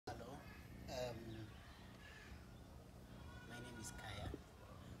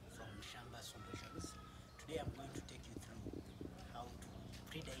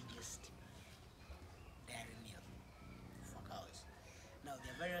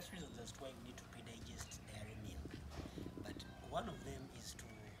various reasons as to why we need to pre-digest dairy meal, but one of them is to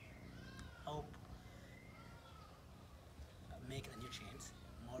help make the nutrients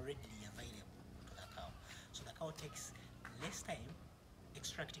more readily available to the cow. So the cow takes less time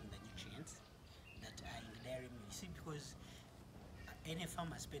extracting the nutrients that are in the dairy meal. You see, because any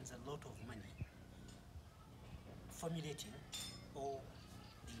farmer spends a lot of money formulating, or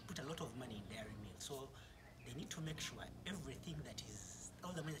they put a lot of money in dairy meal. So they need to make sure everything that is, all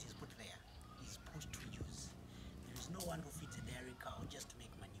the money that is put there is put to use. There is no one who feeds a dairy cow just to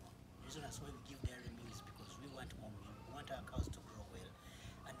make manure. The reason that's why we give dairy meal is because we want more milk, we want our cows to grow well,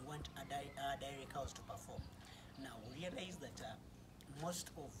 and we want our dairy cows to perform. Now we realize that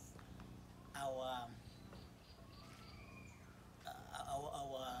most of our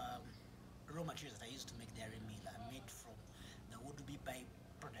raw materials that are used to make dairy meal are made from the would-be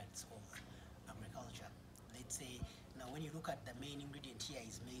byproducts of agriculture. Let's say, now when you look at the main ingredient here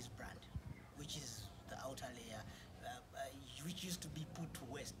is maize bran, which is the outer layer, which used to be put to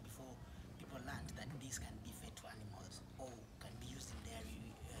waste before people learned that this can be fed to animals or can be used in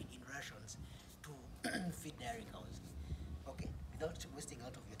dairy, in rations to feed dairy cows. Okay, without wasting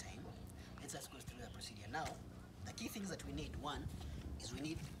out of your time, let's just go through the procedure. Now, the key things that we need, one, is we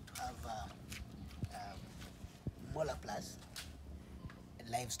need to have MolaPlus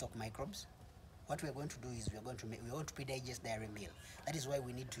livestock microbes. What we are going to do is we want to pre-digest dairy meal. That is why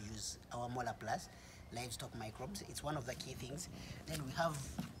we need to use our MolaPlus livestock microbes. It's one of the key things. Then we have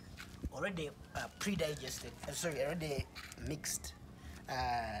already pre-digested, already mixed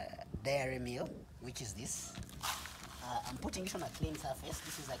dairy meal, which is this. I'm putting it on a clean surface.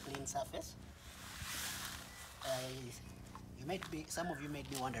 This is a clean surface. Some of you may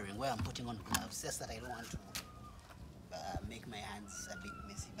be wondering why I'm putting on gloves. Just that I don't want to make my hands a bit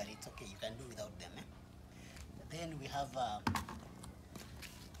messy, but it's okay. You can do without them. Then we have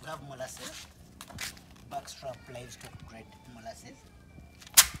molasses, backstrap livestock grade molasses.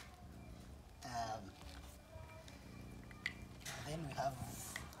 Then we have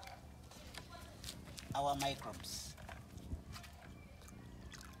our microbes.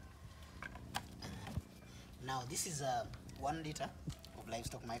 Now this is 1 liter of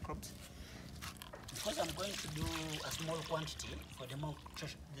livestock microbes. Because I'm going to do a small quantity for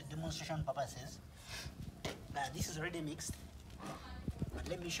demonstration purposes, this is already mixed, but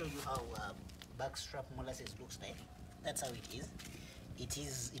let me show you how backstrap molasses looks like. That's how it is. It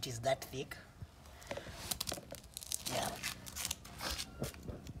is that thick. Yeah.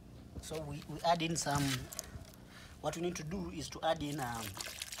 So we add in some. What we need to do is to add in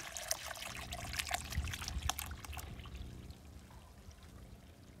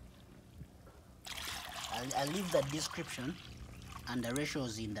I'll leave the description and the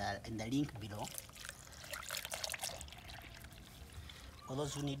ratios in the link below. For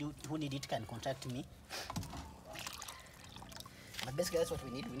those who need it can contact me. But basically that's what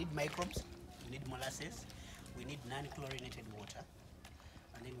we need. We need microbes, we need molasses, we need non-chlorinated water,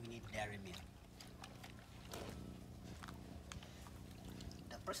 and then we need dairy meal.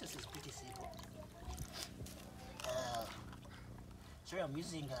 The process is pretty simple. Sorry, I'm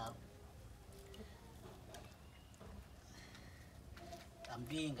using I'm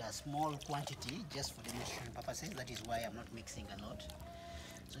doing a small quantity just for demonstration purposes. That is why I'm not mixing a lot.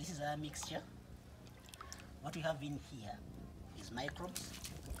 So this is our mixture. What we have in here is microbes,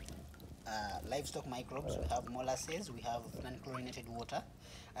 livestock microbes. We have molasses, we have non-chlorinated water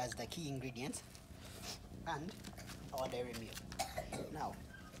as the key ingredients, and our dairy meal. Now,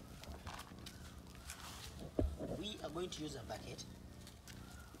 we are going to use a bucket.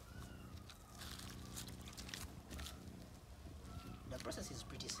 The process is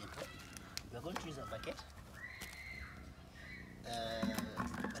pretty simple. We are going to use a bucket,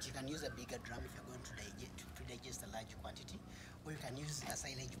 but you can use a bigger drum if you're going to digest a large quantity, or you can use a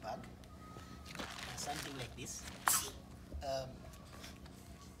silage bag, something like this.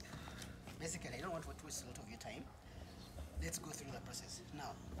 Basically, I don't want to waste a lot of your time. Let's go through the process.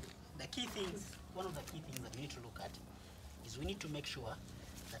 Now, the key things, one of the key things that we need to look at is we need to make sure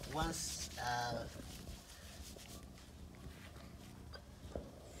that once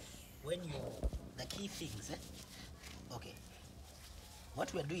the key things, okay,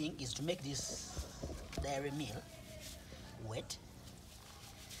 what we're doing is to make this dairy meal wet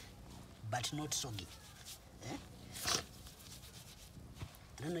but not soggy. I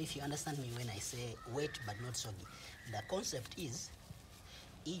don't know if you understand me when I say wet but not soggy. The concept is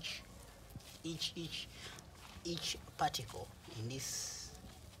each particle in this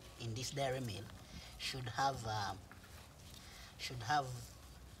dairy meal should have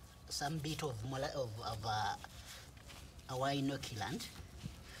some bit of our inoculant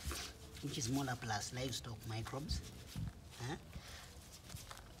which is MolaPlus Livestock Microbes,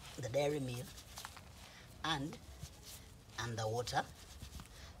 the Dairymeal, and the water,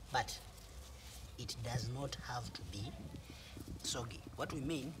 but it does not have to be soggy. What we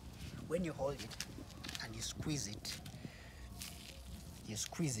mean, when you hold it and you squeeze it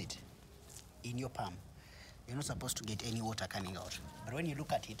in your palm, you're not supposed to get any water coming out. But when you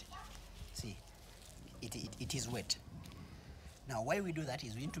look at it, see, it is wet. Now, why we do that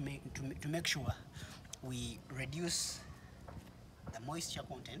is we need to make sure we reduce the moisture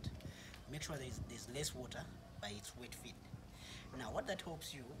content, make sure there's less water by its wet feed. Now, what that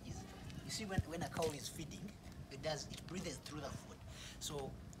helps you is, you see, when a cow is feeding, it breathes through the food.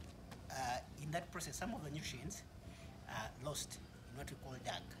 So in that process, some of the nutrients are lost in what we call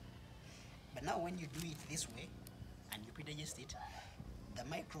dung. But now when you do it this way and you predigest it, the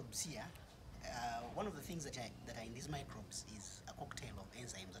microbes here, one of the things that are in these microbes is a cocktail of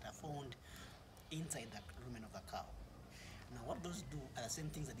enzymes that are found inside the rumen of the cow. Now what those do are the same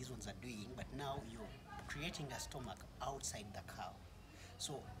things that these ones are doing, but now you're creating a stomach outside the cow.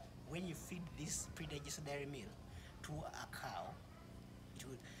 So when you feed this predigested dairy meal to a cow,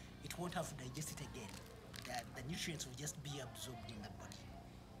 it won't have to digest it again. The nutrients will just be absorbed in the body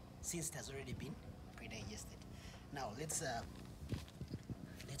since it has already been predigested. Now let's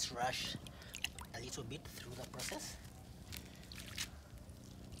rush a little bit through the process.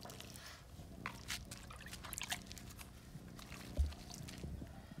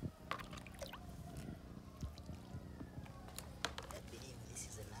 I believe this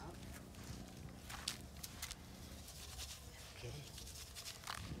is enough. Okay.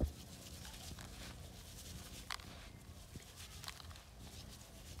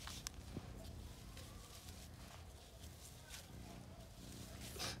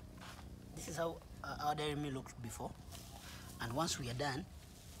 This is how our dairy meal looked before, and once we are done,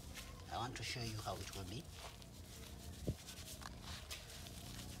 I want to show you how it will be.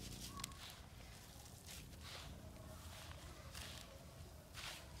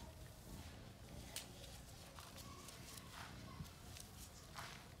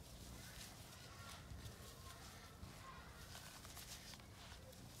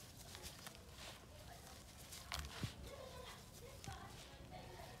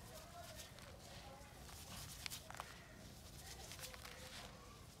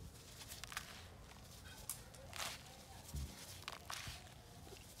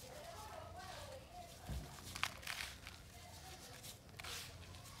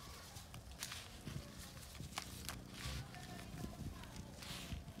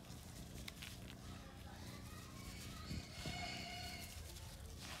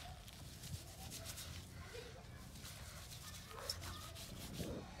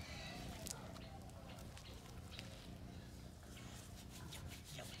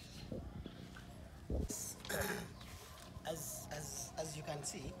 As you can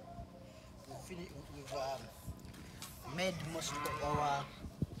see, we've made most of our,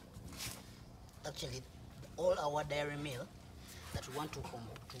 actually all our dairy meal that we want to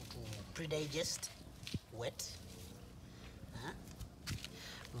pre-digest wet.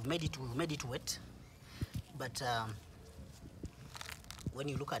 We've made it wet, but when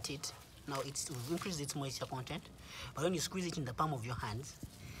you look at it now, we've increased its moisture content, but when you squeeze it in the palm of your hands,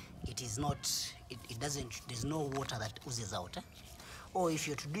 it is not, it doesn't, there's no water that oozes out. Or if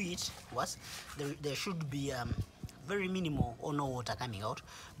you're to do it worse, there should be very minimal or no water coming out,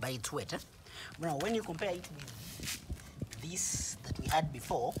 but it's wet. Now when you compare it with this that we had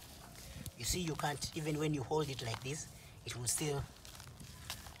before, you see you can't, even when you hold it like this, it will still,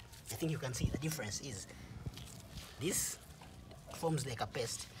 I think you can see the difference is this forms like a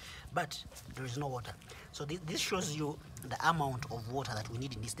paste, but there is no water. So this shows you the amount of water that we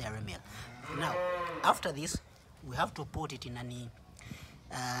need in this dairy meal. Now, after this, we have to put it in a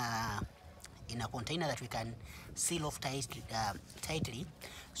container that we can seal off tightly,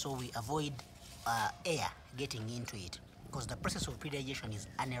 so we avoid air getting into it, because the process of predigestion is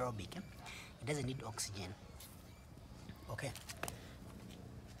anaerobic. It doesn't need oxygen. Okay.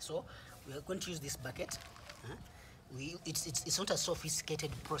 So we are going to use this bucket. It's not a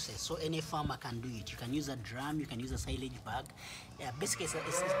sophisticated process, so any farmer can do it. You can use a drum, you can use a silage bag. Yeah, basically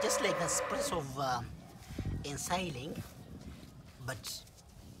it's just like a process of ensiling, but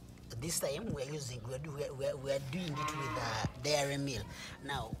this time we are doing it with dairy meal.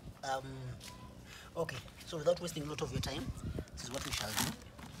 Now, okay. So without wasting a lot of your time, this is what we shall do.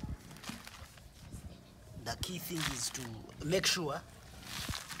 The key thing is to make sure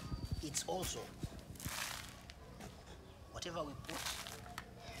it's also, whatever we put,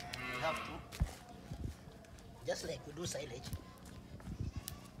 we have to, just like we do silage,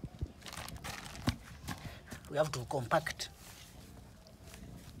 we have to compact.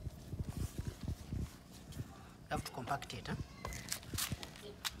 We have to compact it. Huh?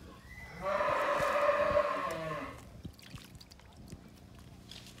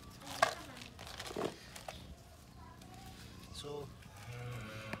 So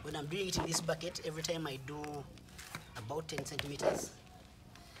when I'm doing it in this bucket, every time I do about 10 centimeters,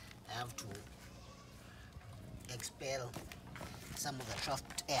 I have to expel some of the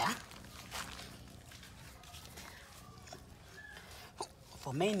trapped air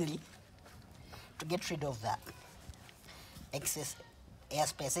for mainly to get rid of the excess air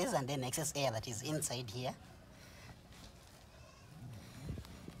spaces and then excess air that is inside here,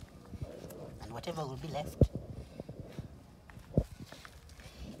 and whatever will be left,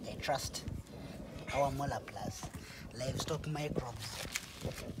 I trust our MolaPlus livestock microbes,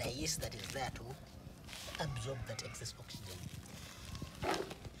 the yeast that is there to absorb that excess oxygen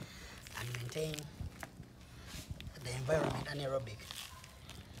and maintain the environment anaerobic.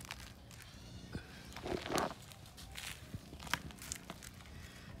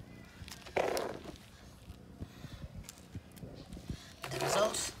 The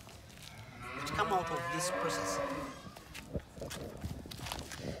results that come out of this process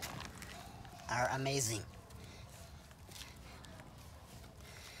are amazing.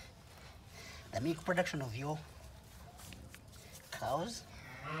 The milk production of your cows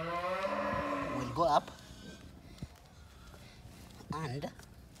will go up, and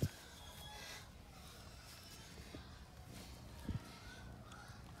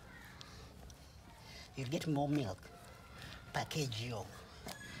you'll get more milk per kg of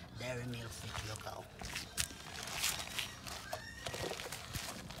dairy milk for your cow.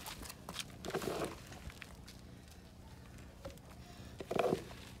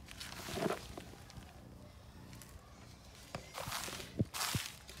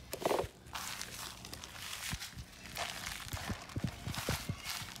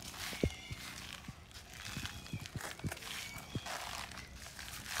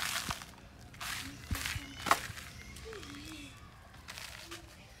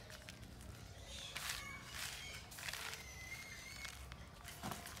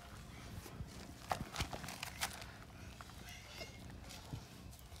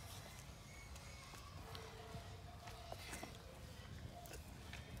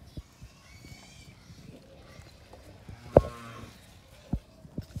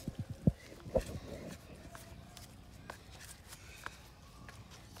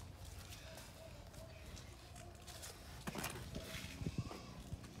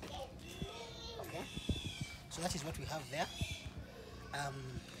 So that is what we have there,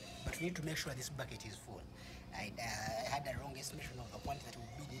 but we need to make sure this bucket is full. I had a wrong estimation of the quantity that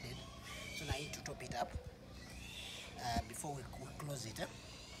would be needed, so now I need to top it up before we close it.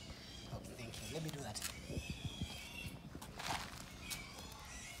 Okay, thank you. Let me do that.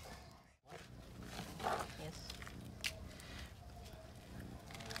 Yes.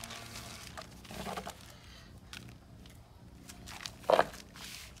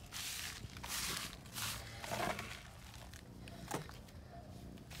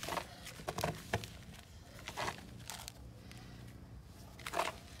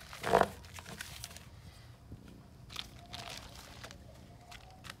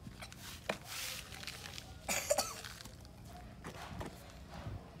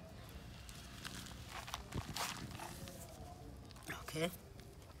 Okay,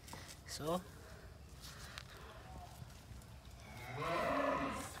 so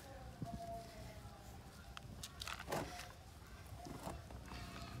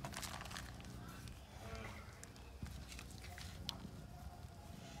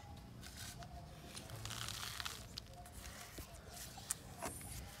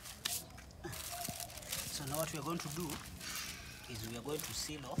now what we are going to do is we are going to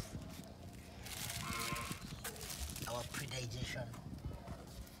seal off our predigestion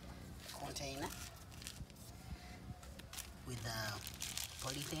container with a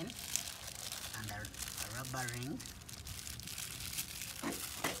polythene and a rubber ring.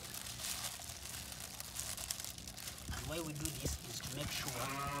 And why we do this is to make sure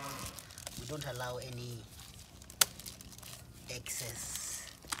we don't allow any excess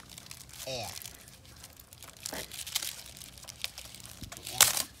air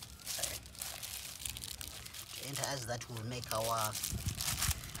to enter, as that will make our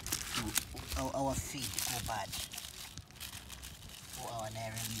feed go bad for our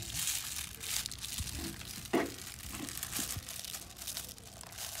dairy meal.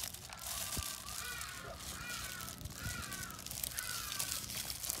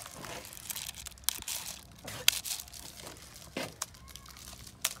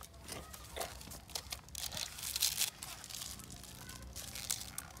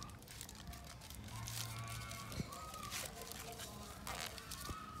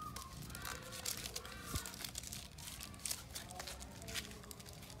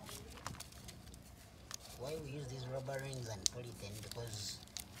 Why we use these rubber rings and polythene? Because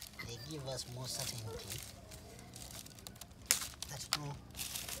they give us more certainty that no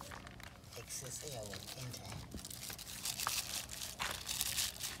excess air will enter.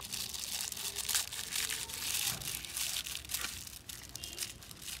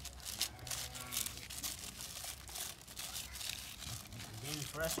 And then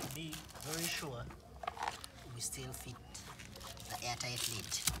for us to be very sure, we still fit the airtight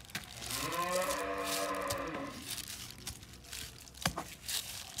lid.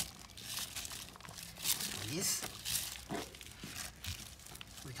 This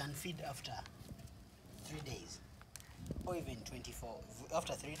we can feed after 3 days or even 24.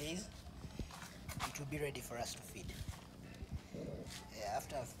 After 3 days it will be ready for us to feed.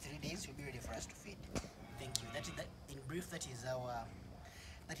 After 3 days it will be ready for us to feed. Thank you. That is that in brief. That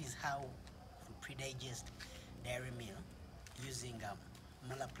is how we predigest dairy meal using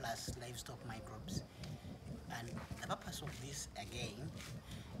MolaPlus livestock microbes. And the purpose of this again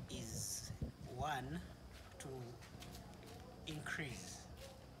is one, to increase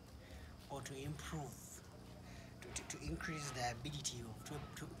or to improve, to increase the ability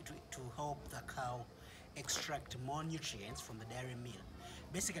to help the cow extract more nutrients from the dairy meal.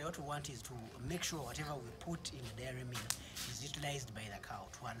 Basically what we want is to make sure whatever we put in the dairy meal is utilized by the cow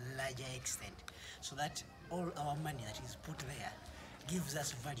to a larger extent, so that all our money that is put there gives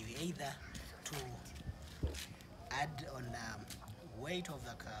us value, either to add on weight of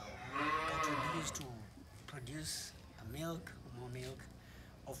the cow, or to be used to produce more milk,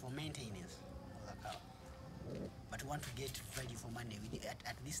 or for maintenance of the cow. But we want to get value for money.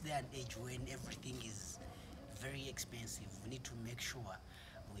 At this day and age when everything is very expensive, we need to make sure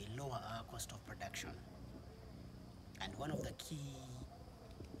we lower our cost of production. And one of the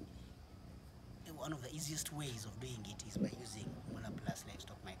easiest ways of doing it is by using MolaPlus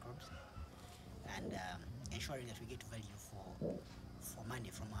livestock microbes and ensuring that we get value for money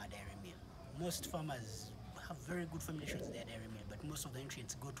from our dairy meal. Most farmers have very good formulations in their dairy meal, but most of the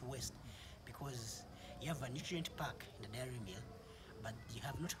nutrients go to waste because you have a nutrient pack in the dairy meal, but you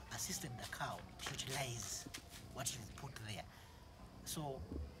have not assisted the cow to utilize what you've put there. So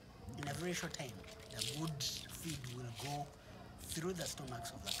in a very short time, the good feed will go through the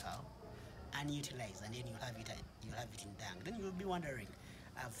stomachs of the cow, unutilized, and then you'll have it in dung. Then you'll be wondering,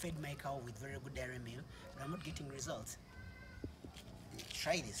 I've fed my cow with very good dairy meal, but I'm not getting results.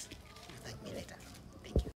 Try this. Thank me later.